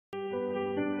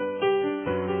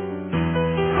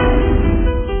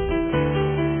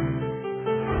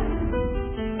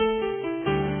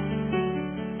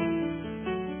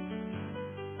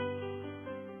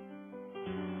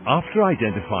After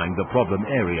identifying the problem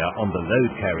area on the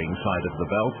load-carrying side of the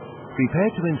belt,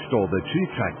 prepare to install the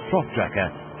TruTrac trough tracker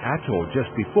at or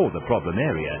just before the problem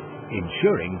area,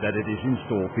 ensuring that it is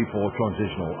installed before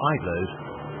transitional idlers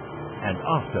and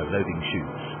after loading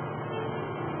chutes.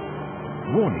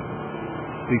 Warning: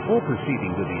 before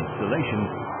proceeding with the installation,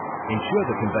 ensure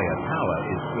the conveyor power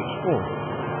is switched off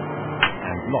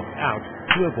and locked out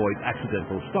to avoid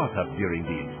accidental startup during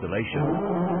the installation.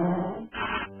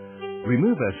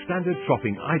 Remove a standard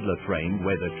troughing idler frame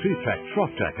where the TruTrac trough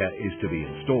tracker is to be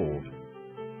installed.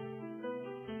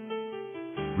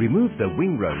 Remove the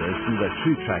wing rollers from the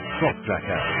TruTrac trough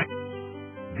tracker.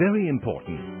 Very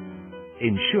important.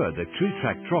 Ensure the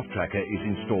TruTrac trough tracker is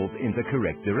installed in the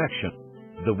correct direction.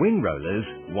 The wing rollers,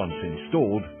 once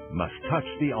installed, must touch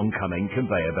the oncoming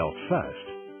conveyor belt first.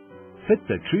 Fit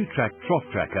the TruTrac trough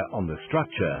tracker on the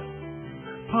structure.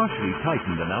 Partially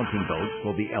tighten the mounting bolts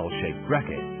for the L-shaped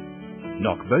bracket.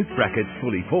 Knock both brackets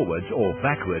fully forwards or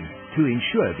backwards to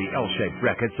ensure the L-shaped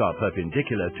brackets are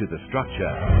perpendicular to the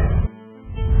structure.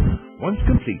 Once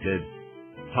completed,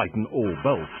 tighten all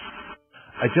bolts.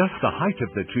 Adjust the height of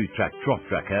the TruTrac trough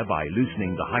tracker by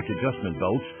loosening the height adjustment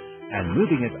bolts and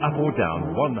moving it up or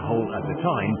down one hole at a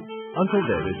time until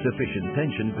there is sufficient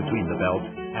tension between the belt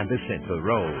and the center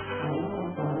roll.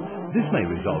 This may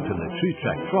result in the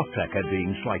TruTrac trough tracker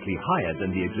being slightly higher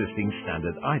than the existing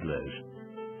standard idlers.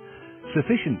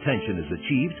 Sufficient tension is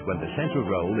achieved when the center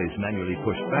roll is manually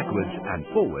pushed backwards and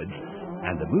forwards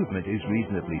and the movement is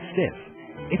reasonably stiff.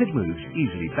 If it moves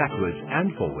easily backwards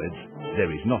and forwards, there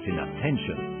is not enough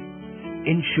tension.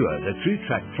 Ensure the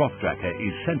TruTrac trough tracker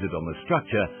is centered on the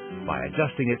structure by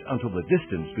adjusting it until the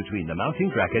distance between the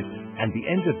mounting bracket and the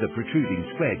end of the protruding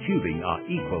square tubing are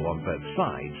equal on both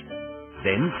sides.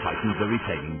 Then tighten the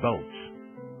retaining bolts.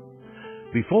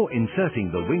 Before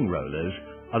inserting the wing rollers,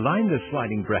 align the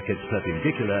sliding brackets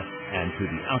perpendicular and to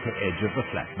the outer edge of the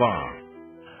flat bar.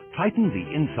 Tighten the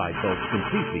inside bolts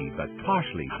completely but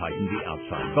partially tighten the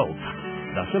outside bolts,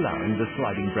 thus allowing the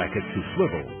sliding bracket to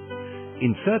swivel.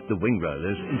 Insert the wing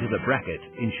rollers into the bracket,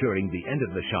 ensuring the end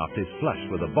of the shaft is flush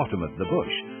with the bottom of the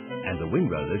bush, and the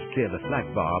wing rollers clear the flat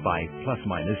bar by ±10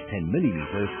 mm,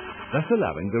 thus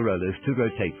allowing the rollers to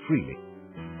rotate freely.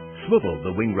 Swivel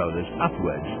the wing rollers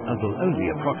upwards until only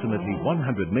approximately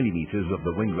 100 mm of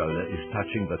the wing roller is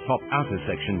touching the top outer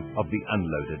section of the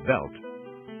unloaded belt.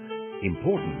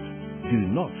 Important: do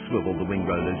not swivel the wing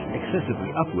rollers excessively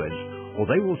upwards or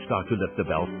they will start to lift the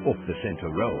belt off the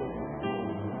center roll.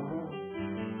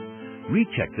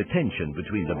 Recheck the tension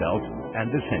between the belt and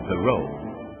the center roll.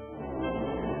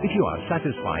 If you are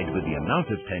satisfied with the amount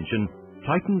of tension,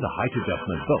 tighten the height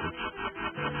adjustment bolts.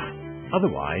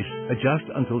 Otherwise, adjust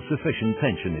until sufficient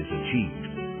tension is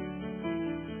achieved.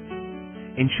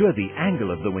 Ensure the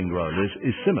angle of the wing rollers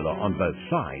is similar on both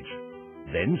sides.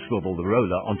 Then swivel the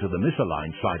roller onto the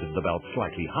misaligned side of the belt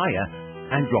slightly higher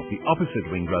and drop the opposite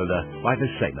wing roller by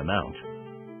the same amount.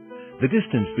 The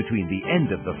distance between the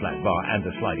end of the flat bar and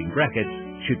the sliding brackets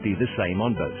should be the same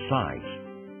on both sides.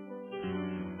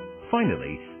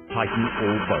 Finally, tighten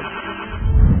all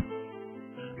bolts.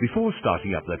 Before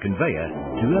starting up the conveyor,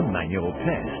 do a manual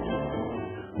test.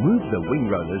 Move the wing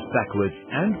rollers backwards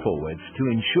and forwards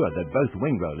to ensure that both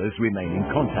wing rollers remain in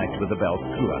contact with the belt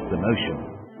throughout the motion.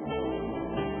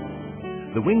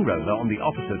 The wing roller on the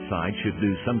opposite side should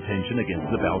lose some tension against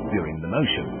the belt during the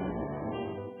motion.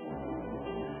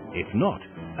 If not,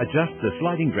 adjust the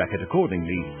sliding bracket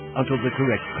accordingly until the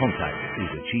correct contact is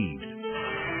achieved.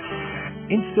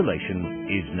 Installation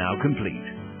is now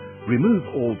complete. Remove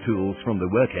all tools from the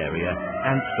work area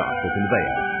and start the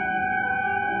conveyor.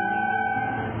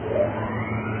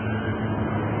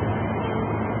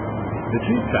 The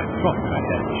TruTrac trough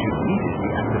tracker should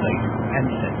immediately activate and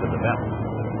center the belt.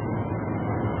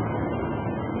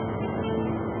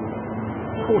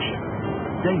 Caution!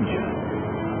 Danger!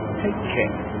 Take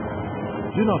care!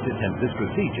 Do not attempt this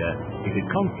procedure if it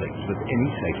conflicts with any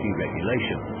safety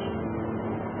regulations.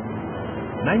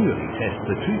 Manually test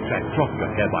the TruTrac trough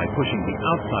tracker by pushing the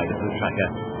outside of the tracker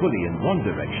fully in one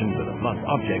direction with a blunt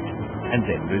object and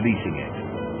then releasing it.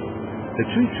 The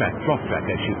TruTrac trough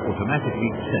tracker should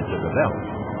automatically center the belt.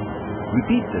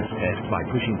 Repeat this test by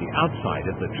pushing the outside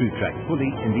of the TruTrac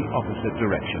fully in the opposite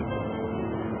direction.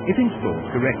 If installed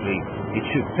correctly, it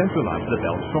should centralize the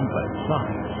belt from both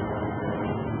sides.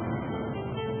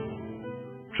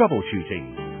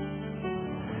 Troubleshooting.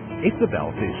 If the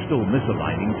belt is still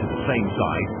misaligning to the same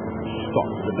side, stop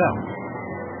the belt.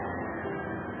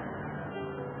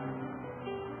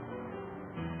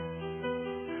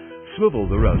 Swivel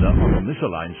the roller on the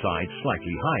misaligned side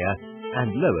slightly higher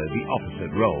and lower the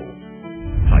opposite roll.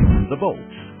 Tighten the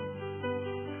bolts.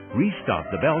 Restart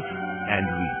the belt and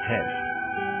retest.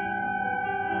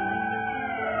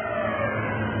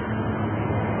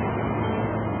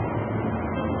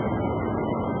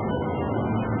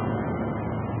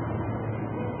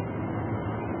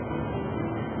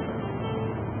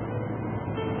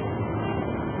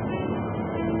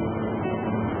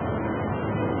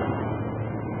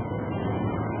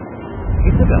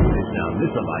 If the belt is now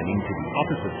misaligning to the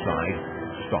opposite side,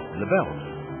 stop the belt.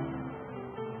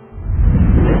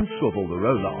 Then swivel the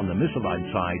roller on the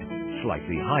misaligned side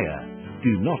slightly higher.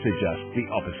 Do not adjust the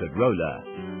opposite roller.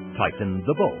 Tighten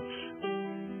the bolts.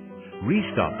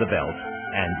 Restart the belt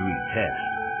and retest.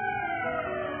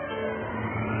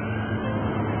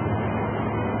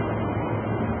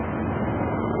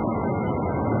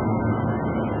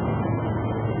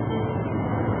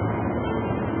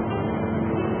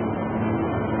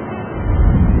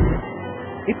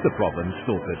 If the problem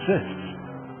still persists,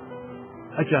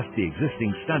 adjust the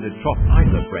existing standard trough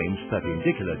idler frames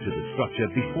perpendicular to the structure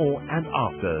before and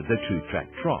after the TruTrac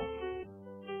trough.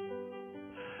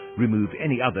 Remove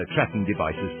any other tracking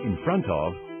devices in front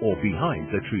of or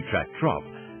behind the TruTrac trough,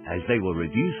 as they will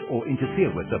reduce or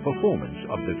interfere with the performance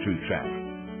of the TruTrac.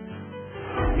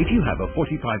 If you have a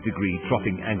 45-degree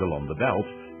troughing angle on the belt,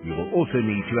 you will also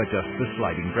need to adjust the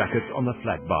sliding brackets on the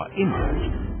flat bar inwards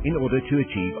in order to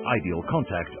achieve ideal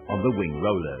contact on the wing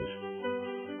rollers.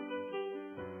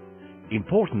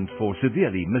 Important for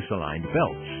severely misaligned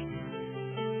belts.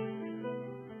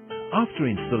 After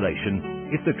installation,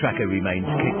 if the tracker remains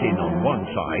kicked in on one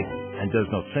side and does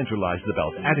not centralize the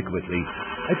belt adequately,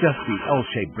 adjust the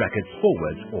L-shaped brackets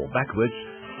forwards or backwards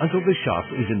until the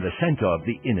shaft is in the center of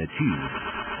the inner tube.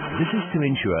 This is to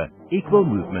ensure equal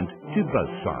movement to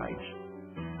both sides.